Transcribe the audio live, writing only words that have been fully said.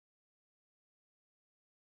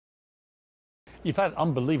You've had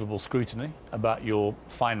unbelievable scrutiny about your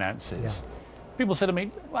finances. Yeah. People say to me,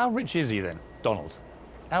 well, how rich is he then, Donald?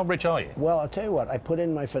 How rich are you? Well, I'll tell you what, I put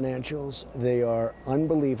in my financials. They are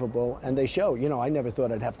unbelievable, and they show. You know, I never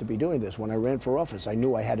thought I'd have to be doing this. When I ran for office, I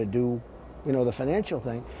knew I had to do, you know, the financial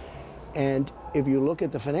thing. And if you look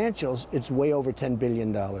at the financials, it's way over $10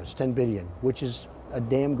 billion, $10 billion, which is a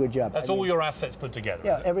damn good job. That's all your assets put together,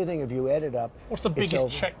 Yeah, is it? everything, if you add it up. What's the biggest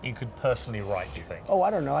check you could personally write, do you think? Oh, I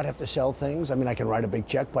don't know. I'd have to sell things. I mean, I can write a big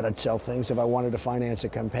check, but I'd sell things. If I wanted to finance a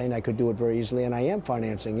campaign, I could do it very easily, and I am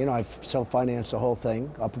financing. You know, I've self-financed the whole thing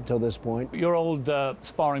up until this point. Your old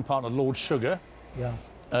sparring partner, Lord Sugar,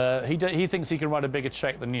 yeah, he thinks he can write a bigger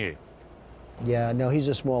check than you. Yeah, no, he's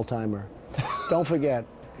a small-timer. Don't forget,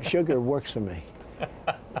 Sugar works for me.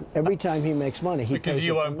 Every time he makes money, he because pays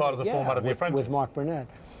you it own part of the format of The Apprentice. With Mark Burnett.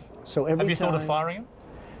 So every Have you time, thought of firing him?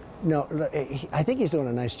 No, I think he's doing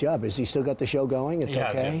a nice job. Has he still got the show going? It's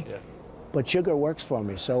okay. Yeah. But Sugar works for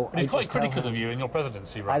me, so but he's quite critical of you in your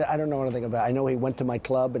presidency, right? I don't know anything about it. I know he went to my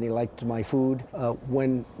club and he liked my food.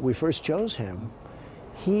 When we first chose him,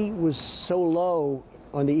 he was so low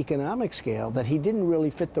on the economic scale that he didn't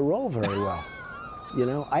really fit the role very well. You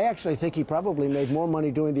know, I actually think he probably made more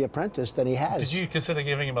money doing The Apprentice than he has. Did you consider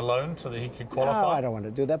giving him a loan so that he could qualify? No, I don't want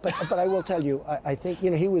to do that. But I will tell you, I think, you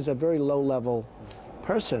know, he was a very low-level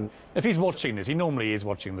person. If he's watching this, he normally is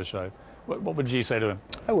watching the show, what would you say to him?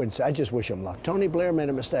 I wouldn't say. I just wish him luck. Tony Blair made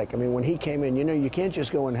a mistake. I mean, when he came in, you know, you can't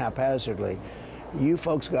just go in haphazardly. You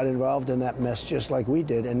folks got involved in that mess just like we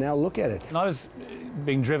did, and now look at it. And I was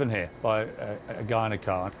being driven here by a guy in a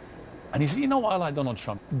car. And he said, you know what I like Donald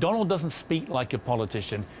Trump? Donald doesn't speak like a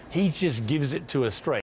politician. He just gives it to us straight.